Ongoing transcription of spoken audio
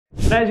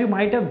Now, as you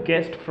might have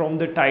guessed from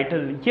the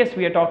title, yes,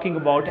 we are talking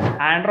about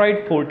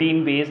Android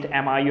 14 based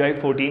MIUI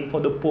 14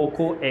 for the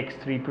Poco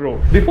X3 Pro.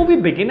 Before we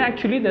begin,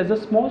 actually, there's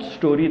a small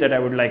story that I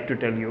would like to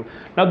tell you.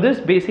 Now, this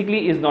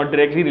basically is not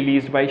directly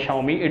released by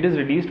Xiaomi. It is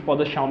released for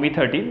the Xiaomi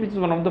 13, which is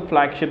one of the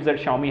flagships that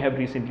Xiaomi have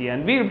recently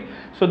unveiled.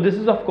 So this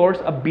is of course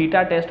a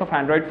beta test of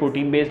Android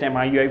 14 based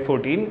MIUI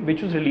 14,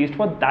 which was released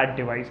for that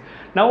device.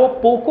 Now, a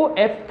Poco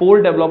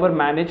F4 developer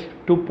managed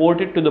to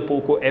port it to the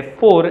Poco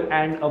F4,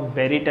 and a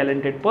very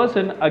talented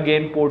person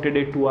again ported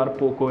it to our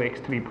Poco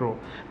X3 Pro.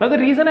 Now, the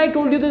reason I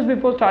told you this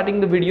before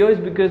starting the video is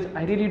because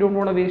I really don't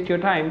want to waste your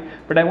time,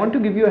 but I want to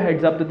give you a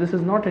heads up that this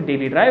is not a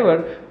daily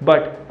driver.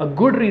 But a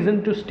good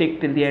reason to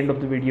stick till the end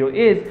of the video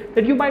is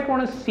that you might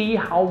want to see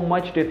how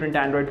much different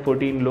Android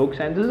 14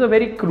 looks, and this is a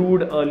very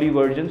crude early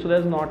version, so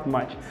there's not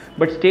much.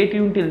 But stay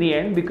tuned till the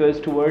end, because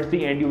towards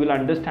the end you will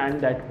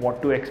understand that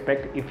what to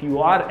expect if you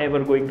are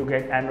ever going to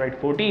get Android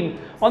 14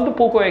 on the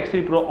Poco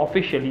X3 Pro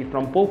officially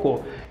from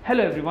Poco.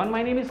 Hello everyone,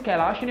 my name is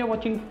Kailash and you're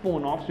watching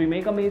PhoneOps. We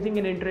make amazing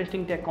and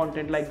interesting tech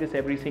content like this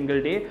every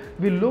single day.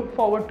 We look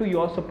forward to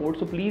your support,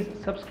 so please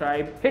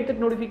subscribe, hit that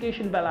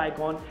notification bell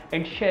icon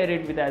and share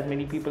it with as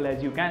many people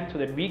as you can so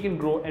that we can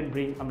grow and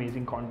bring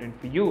amazing content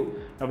for you.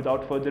 Now,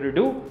 without further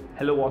ado,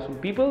 hello awesome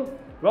people,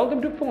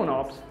 welcome to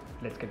PhoneOps.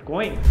 Let's get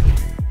going.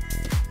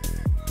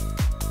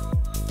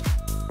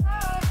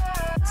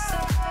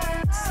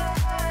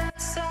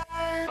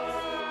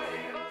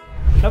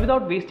 Now,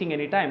 without wasting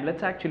any time,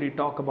 let's actually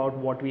talk about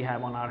what we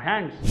have on our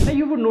hands. Now,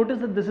 you would notice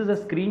that this is a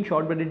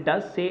screenshot, but it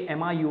does say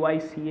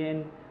MIUI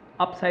CN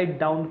upside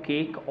down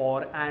cake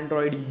or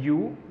Android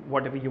U,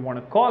 whatever you want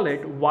to call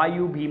it,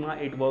 YU Bhima.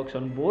 It works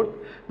on both.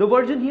 The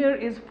version here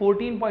is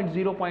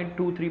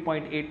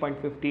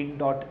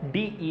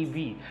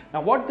 14.0.23.8.15.dev.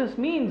 Now, what this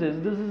means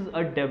is this is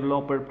a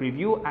developer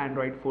preview,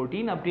 Android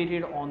 14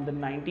 updated on the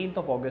 19th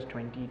of August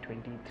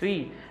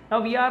 2023. Now,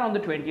 we are on the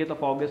 20th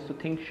of August, so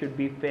things should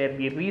be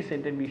fairly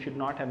recent and we should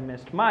not have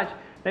missed much.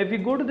 Now, if we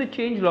go to the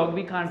changelog,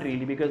 we can't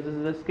really, because this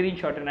is a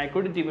screenshot and I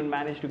couldn't even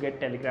manage to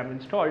get Telegram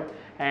installed,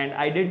 and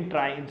I didn't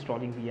try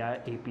installing via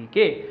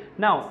APK.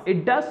 Now,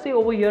 it does say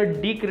over here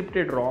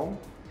decrypted ROM,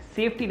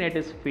 safety net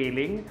is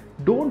failing,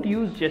 don't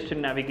use gesture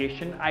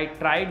navigation. I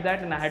tried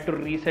that and I had to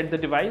reset the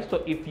device.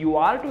 So if you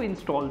are to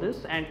install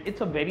this, and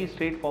it's a very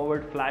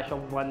straightforward flash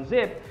of one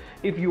zip,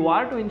 if you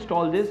are to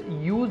install this,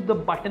 use the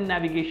button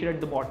navigation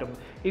at the bottom.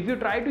 If you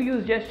try to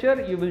use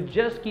gesture, you will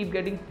just keep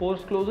getting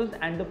force closes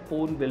and the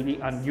phone will be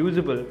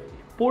unusable.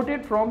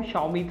 Ported from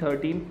Xiaomi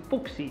 13,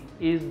 Puxi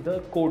is the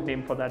code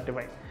name for that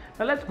device.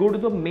 Now, let's go to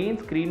the main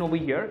screen over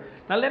here.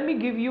 Now, let me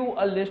give you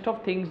a list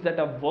of things that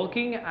are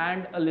working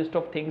and a list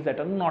of things that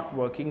are not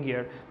working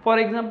here. For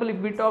example, if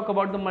we talk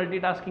about the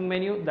multitasking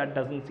menu, that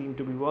doesn't seem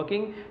to be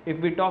working. If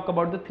we talk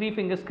about the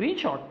 3-finger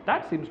screenshot,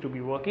 that seems to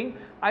be working.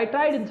 I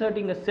tried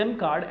inserting a SIM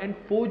card and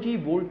 4G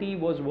VoLTE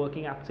was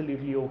working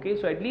absolutely okay.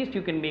 So at least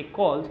you can make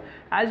calls.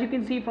 As you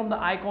can see from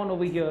the icon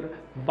over here,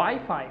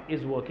 Wi-Fi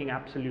is working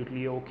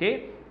absolutely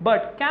okay.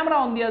 But camera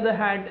on the other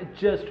hand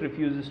just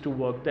refuses to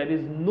work. There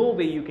is no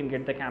way you can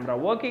get the camera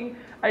working.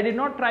 I did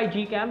not try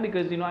Gcam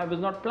because I was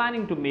not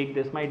planning to make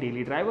this my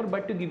daily driver,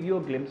 but to give you a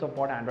glimpse of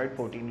what Android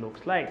 14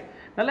 looks like.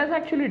 Now, let's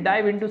actually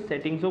dive into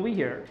settings over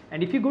here.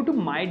 And if you go to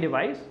my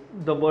device,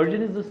 the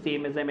version is the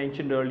same as I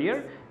mentioned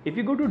earlier. If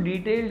you go to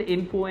detailed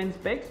info and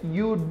specs,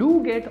 you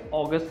do get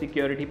August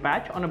security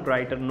patch on a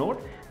brighter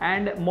note,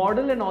 and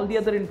model and all the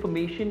other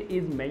information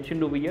is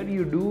mentioned over here.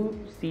 You do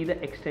see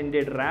the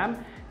extended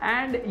RAM,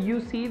 and you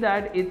see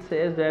that it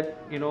says that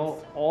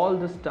all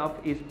the stuff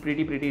is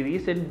pretty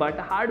recent, but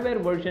hardware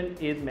version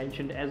is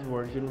mentioned as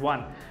version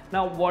 1.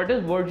 Now, what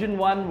is version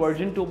 1,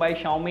 version 2 by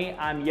Xiaomi?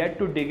 I'm yet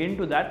to dig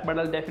into that, but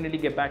I'll definitely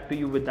get back to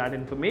you with that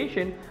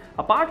information.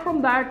 Apart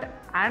from that,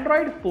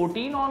 Android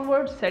 14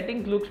 onwards,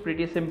 settings looks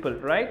pretty simple,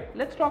 right?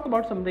 Let's talk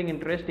about something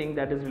interesting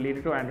that is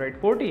related to Android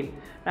 14.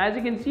 Now, as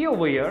you can see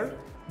over here,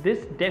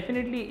 this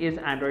definitely is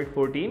Android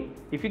 14.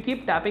 If you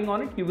keep tapping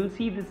on it, you will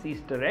see this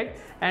Easter egg.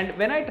 And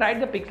when I tried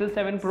the Pixel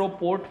 7 Pro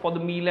port for the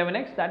Mi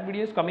 11X, that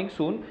video is coming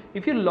soon.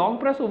 If you long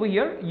press over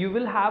here, you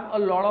will have a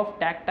lot of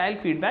tactile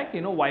feedback,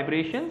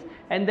 vibrations,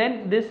 and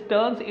then this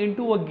turns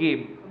into a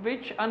game,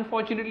 which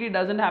unfortunately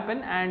doesn't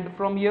happen, and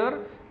from here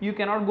you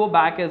cannot go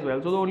back as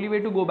well. So the only way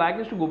to go back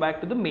is to go back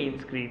to the main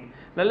screen.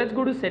 Now, let's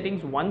go to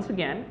settings once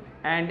again,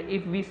 and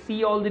if we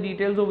see all the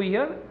details over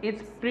here,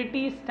 it's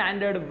pretty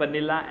standard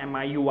vanilla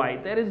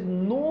MIUI. There is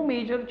no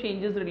major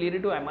changes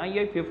related to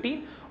MIUI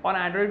 15 on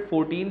Android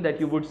 14 that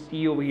you would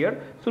see over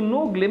here. So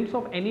no glimpse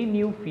of any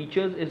new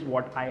features is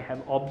what I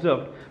have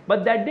observed.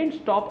 But that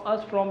didn't stop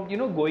us from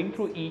going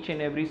through each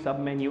and every sub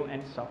menu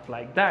and stuff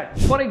like that.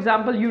 For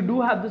example, you do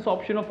have this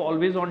option of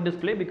always on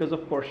display, because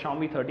of course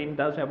Xiaomi 13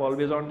 does have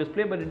always on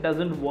display, but it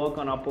doesn't work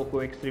on our Poco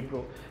X3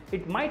 Pro.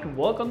 It might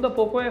work on the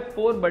Poco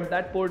F4, but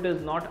that port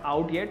is not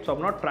out yet, so I've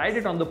not tried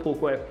it on the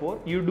Poco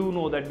F4. You do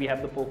know that we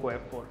have the Poco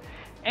F4.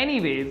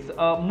 Anyways,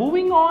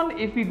 moving on,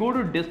 if we go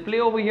to display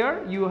over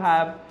here, you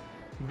have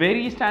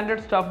very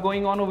standard stuff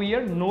going on over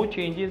here, no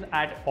changes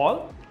at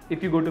all.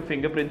 If you go to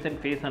fingerprints and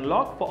face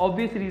unlock, for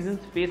obvious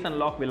reasons face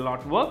unlock will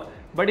not work.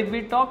 But if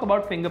we talk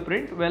about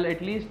fingerprint, well,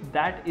 at least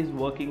that is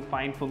working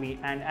fine for me.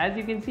 And as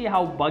you can see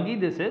how buggy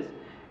this is,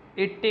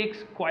 it takes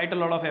quite a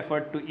lot of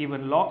effort to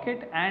even lock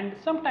it, and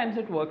sometimes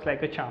it works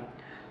like a charm.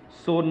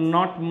 So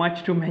not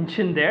much to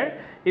mention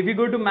there. If you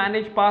go to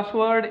manage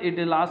password, it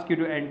will ask you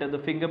to enter the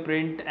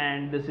fingerprint,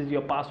 and this is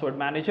your password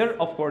manager.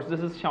 Of course,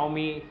 this is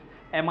Xiaomi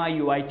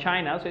Miui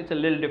China, so it's a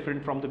little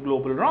different from the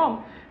global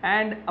ROM.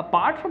 And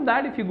apart from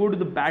that, if you go to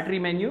the battery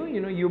menu,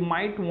 you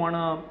might want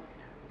to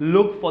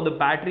look for the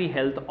battery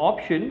health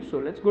option. So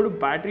let's go to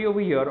battery over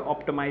here,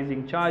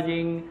 optimizing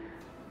charging,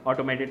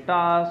 automated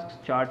tasks,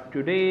 charge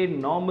today,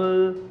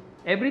 normal.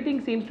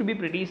 Everything seems to be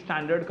pretty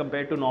standard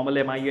compared to normal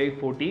MIUI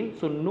 14,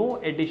 so no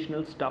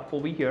additional stuff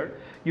over here.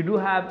 You do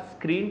have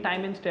screen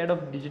time instead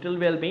of digital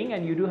well-being,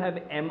 and you do have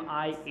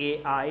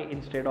MIAI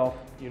instead of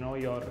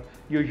your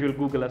usual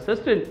Google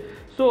Assistant.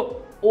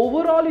 So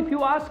overall, if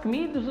you ask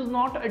me, this is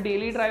not a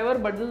daily driver,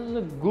 but this is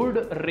a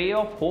good ray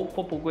of hope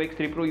for Poco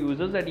X3 Pro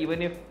users, that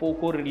even if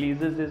Poco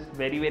releases is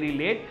very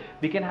late,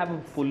 we can have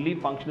a fully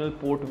functional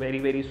port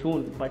very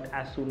soon, but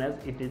as soon as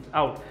it is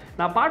out.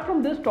 Now apart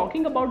from this,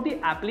 talking about the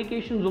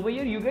applications over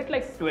here, you get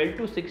like 12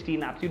 to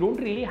 16 apps. You don't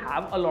really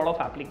have a lot of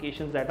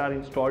applications that are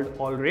installed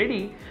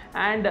already.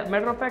 And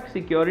matter of fact,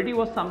 security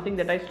was something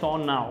that I saw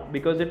now,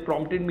 because it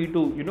prompted me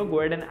to go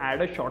ahead and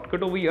add a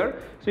shortcut over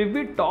here. So if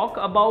we talk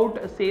about,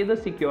 say, the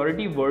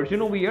security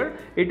version over here,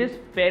 it is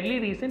fairly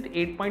recent,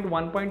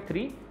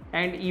 8.1.3.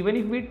 and even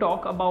if we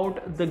talk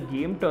about the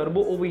game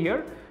turbo over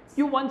here,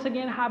 you once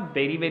again have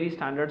very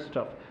standard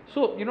stuff.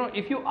 So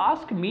if you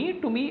ask me,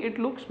 to me it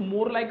looks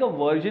more like a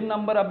version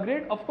number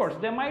upgrade. Of course,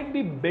 there might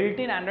be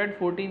built-in Android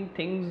 14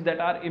 things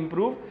that are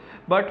improved,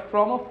 but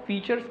from a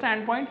feature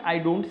standpoint, I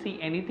don't see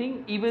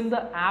anything. Even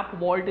the app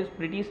vault is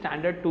pretty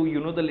standard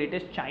to the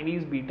latest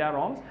Chinese beta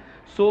ROMs.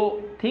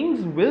 So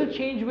things will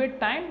change with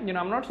time.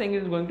 I'm not saying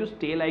it's going to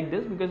stay like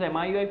this, because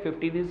MIUI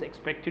 15 is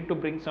expected to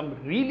bring some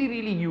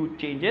really huge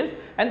changes,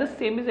 and the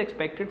same is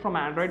expected from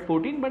Android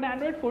 14, but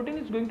Android 14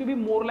 is going to be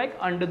more like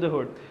under the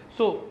hood.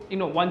 So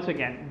once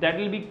again, that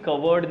will be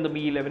covered in the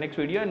Mi 11X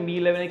video, and Mi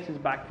 11X is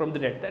back from the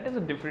dead. That is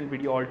a different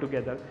video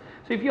altogether.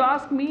 So if you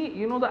ask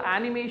me, the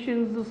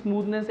animations, the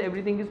smoothness,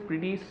 everything is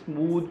pretty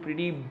smooth,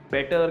 pretty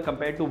better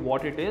compared to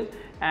what it is.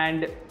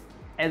 And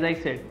as I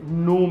said,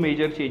 no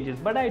major changes,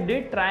 but I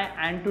did try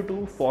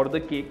Antutu for the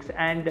kicks,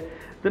 and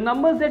the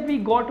numbers that we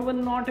got were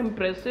not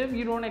impressive.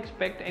 You don't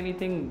expect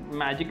anything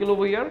magical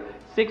over here.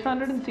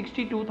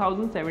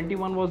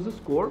 662,071 was the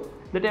score.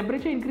 The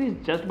temperature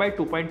increased just by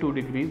 2.2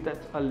 degrees.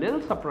 That's a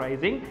little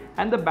surprising,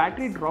 and the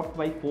battery dropped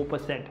by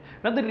 4%.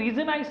 Now the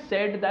reason I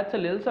said that's a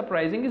little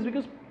surprising is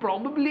because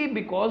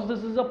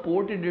this is a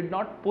port, it did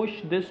not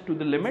push this to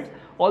the limits,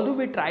 although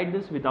we tried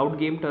this without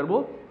game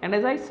turbo. And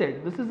as I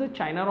said, this is a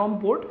China ROM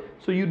port,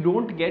 so you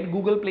don't get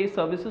Google Play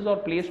services or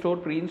Play Store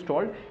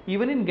pre-installed.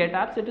 Even in Get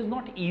Apps, it is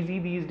not easy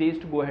these days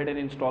to go ahead and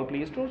install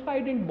Play Store, so I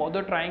didn't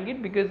bother trying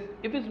it, because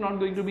if it's not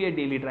going to be a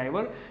daily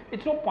driver,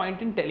 it's no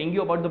point in telling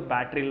you about the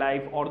battery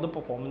life or the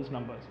performance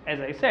numbers. As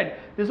I said,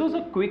 this was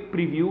a quick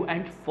preview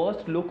and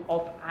first look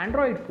of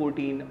Android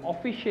 14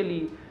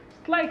 officially,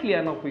 slightly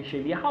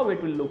unofficially, how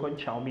it will look on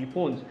Xiaomi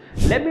phones.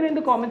 Let me know in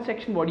the comment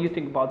section what do you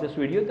think about this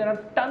video. There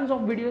are tons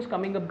of videos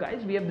coming up,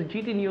 guys. We have the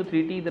GT Neo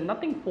 3T, the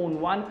Nothing Phone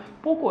 1,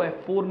 Poco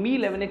F4, Mi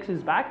 11X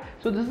is back.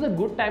 So this is a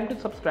good time to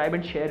subscribe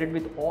and share it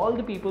with all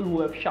the people who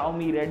have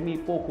Xiaomi,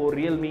 Redmi, Poco,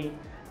 Realme,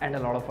 and a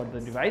lot of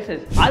other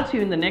devices. I'll see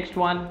you in the next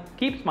one.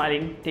 Keep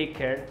smiling. Take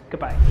care.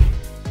 Goodbye.